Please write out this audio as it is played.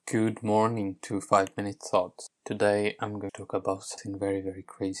Good morning to 5 Minute Thoughts. Today I'm going to talk about something very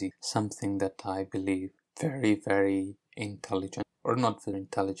crazy, something that I believe very intelligent, or not very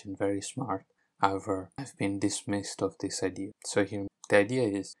intelligent, very smart. However, I've been dismissed of this idea. So here, the idea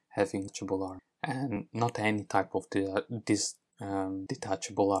is having detachable arms, and not any type of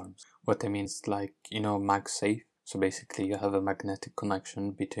detachable arms. What I mean is like, MagSafe. So basically you have a magnetic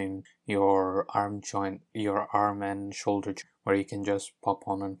connection between your arm and shoulder joint, where you can just pop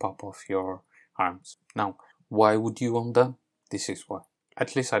on and pop off your arms. Now, why would you want them? This is why.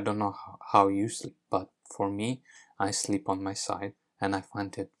 At least I don't know how you sleep, but for me, I sleep on my side, and I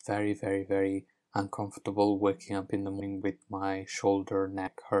find it very uncomfortable waking up in the morning with my shoulder,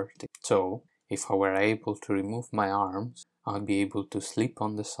 neck hurting. So, if I were able to remove my arms, I'd be able to sleep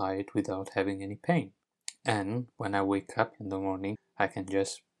on the side without having any pain. And when I wake up in the morning, I can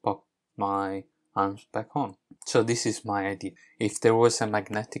just pop my arms back on. So this is my idea. If there was a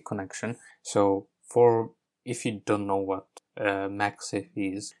magnetic connection, if you don't know what MagSafe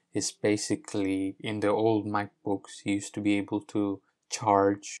is, it's basically in the old MacBooks, you used to be able to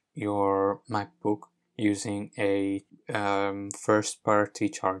charge your MacBook using a first-party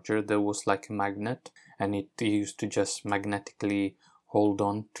charger that was like a magnet, and it used to just magnetically hold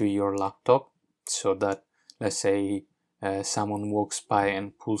on to your laptop, so that, let's say, someone walks by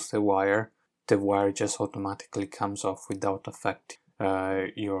and pulls the wire just automatically comes off without affecting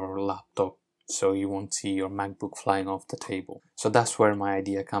your laptop, so you won't see your MacBook flying off the table. So that's where my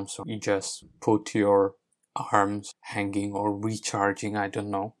idea comes from. You just put your arms hanging or recharging, I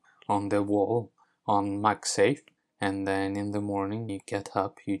don't know, on the wall on MagSafe, and then in the morning you get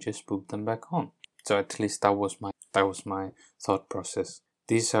up, you just put them back on. So at least that was my thought process.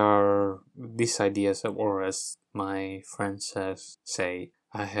 These ideas, or as my friends say,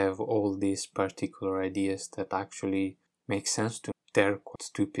 I have all these particular ideas that actually make sense to me. They're quite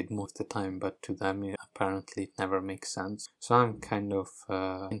stupid most of the time, but to them apparently it never makes sense. So I'm kind of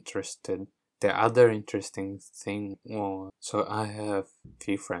interested. The other interesting thing so I have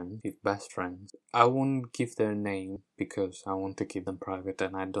few best friends. I won't give their name because I want to keep them private,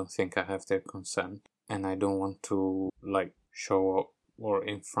 and I don't think I have their consent, and I don't want to show up or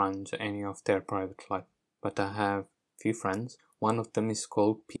infringe any of their private life. But I have few friends. One of them is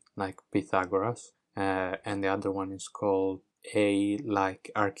called Pythagoras, and the other one is called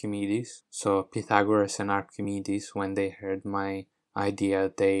like Archimedes. So Pythagoras and Archimedes, when they heard my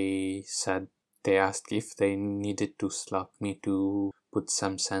idea, they asked if they needed to slap me to put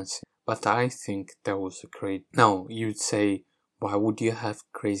some sense in. But I think that was a great... Now, you'd say, why would you have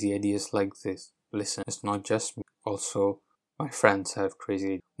crazy ideas like this? Listen, it's not just me. Also, my friends have crazy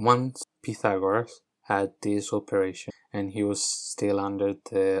ideas. Once Pythagoras had this operation and he was still under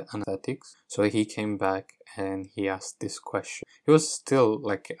the anesthetics, so he came back and he asked this question. He was still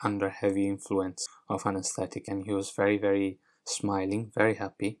under heavy influence of anesthetic, and he was very smiling, very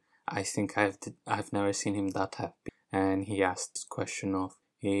happy. I think I've never seen him that happy. And he asked this question of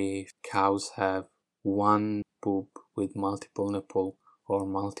if cows have one boob with multiple nipple, or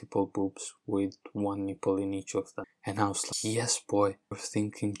multiple boobs with one nipple in each of them. And I was like, yes boy, you're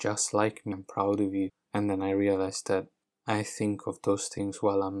thinking just like me, I'm proud of you. And then I realized that I think of those things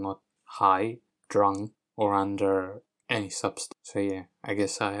while I'm not high, drunk, or under any substance. So yeah, I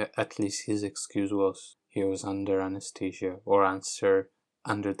guess at least his excuse was he was under anesthesia, or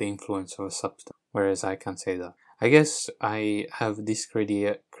under the influence of a substance, whereas I can't say that. I guess I have these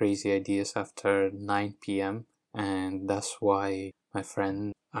crazy ideas after 9 p.m. and that's why my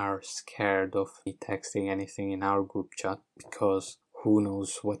friends are scared of me texting anything in our group chat, because who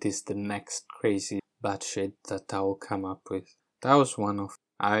knows what is the next crazy bad shit that I will come up with. That was one of...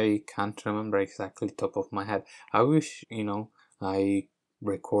 I can't remember exactly top of my head. I wish, I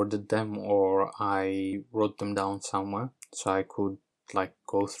recorded them or I wrote them down somewhere so I could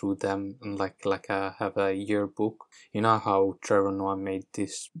go through them and have a yearbook. You know how Trevor Noah made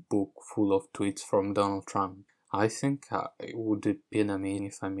this book full of tweets from Donald Trump? I think it would have been amazing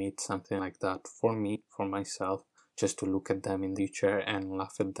if I made something like that for myself, just to look at them in the future and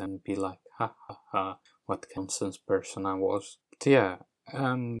laugh at them and be like, ha ha ha, what nonsense person I was. But yeah,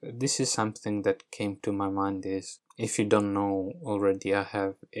 this is something that came to my mind is, if you don't know already, I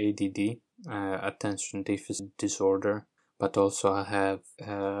have ADD, attention deficit disorder, but also I have,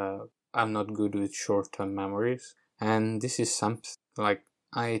 I'm not good with short-term memories, and this is something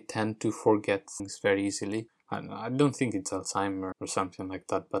I tend to forget things very easily. I don't think it's Alzheimer or something like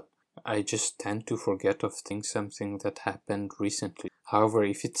that, but I just tend to forget of something that happened recently. However,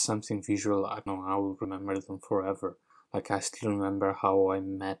 if it's something visual, I will remember them forever. I still remember how I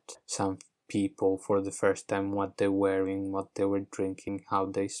met some people for the first time, what they're wearing, what they were drinking, how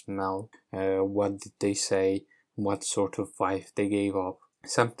they smell, what did they say, what sort of vibe they gave off,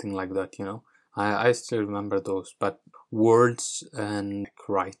 something like that, you know. I still remember those, but words and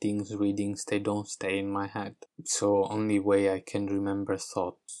writings, readings, they don't stay in my head. So only way I can remember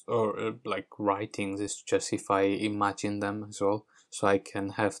thoughts or like writings is just if I imagine them as well, so I can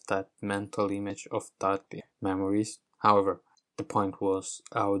have that mental image of that memories. However, the point was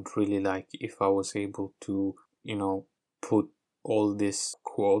I would really like if I was able to, you know, put all these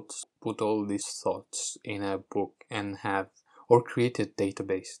quotes, put all these thoughts in a book and have, or create a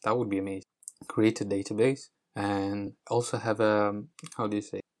database. That would be amazing. Create a database and also have a, how do you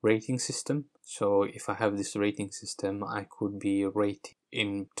say, rating system. So if I have this rating system, I could be rating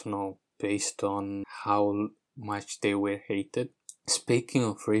in, to know, based on how much they were hated. Speaking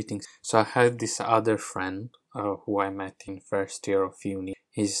of ratings, so I had this other friend who I met in first year of uni.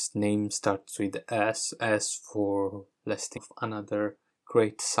 His name starts with S, as for, let's think of another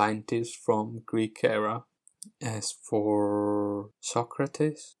great scientist from Greek era. As for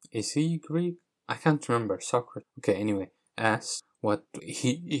Socrates, is he Greek? I can't remember. Socrates. Okay, anyway, as what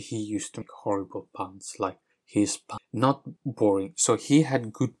he used to make horrible puns, like his pun, not boring. So he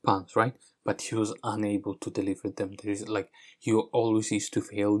had good puns, right? But he was unable to deliver them. There is like he always used to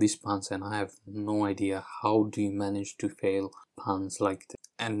fail these puns, and I have no idea how do you manage to fail puns like this.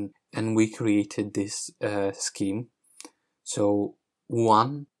 And we created this scheme. So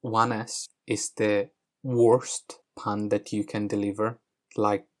one S is the worst pun that you can deliver,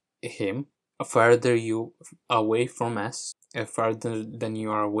 like him. Further you away from S, further than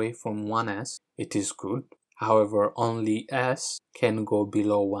you are away from 1S, it is good. However, only S can go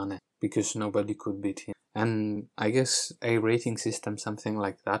below 1S because nobody could beat him. And I guess a rating system, something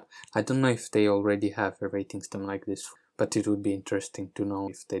like that. I don't know if they already have a rating system like this, but it would be interesting to know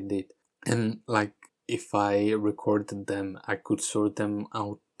if they did. And like, if I recorded them, I could sort them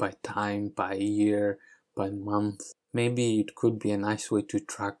out by time, by year, by month. Maybe it could be a nice way to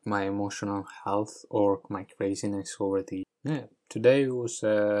track my emotional health or my craziness over the year. Yeah, today was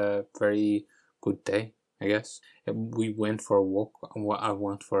a very good day, I guess. We went for a walk. I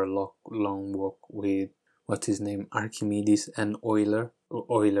went for a long walk with, what's his name, Archimedes and Euler.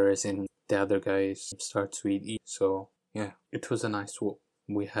 Euler as in the other guy starts with E. So yeah, it was a nice walk.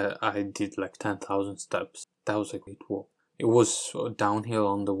 I did like 10,000 steps. That was a great walk. It was downhill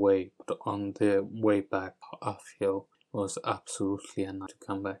on the way, but on the way back uphill was absolutely a night to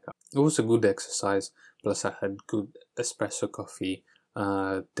come back up. It was a good exercise, plus I had good espresso coffee.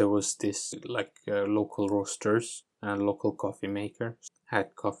 There was this like local roasters and local coffee makers.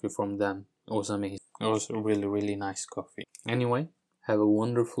 Had coffee from them. It was amazing. It was a really, really nice coffee. Anyway, have a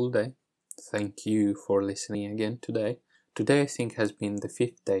wonderful day. Thank you for listening again today. Today I think has been the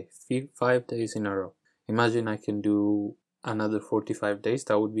 5th day, 5 days in a row. Imagine I can do another 45 days,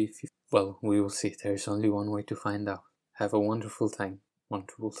 that would be 50. Well, we will see. There's only one way to find out. Have a wonderful time.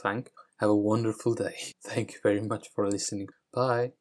 Have a wonderful day. Thank you very much for listening. Bye.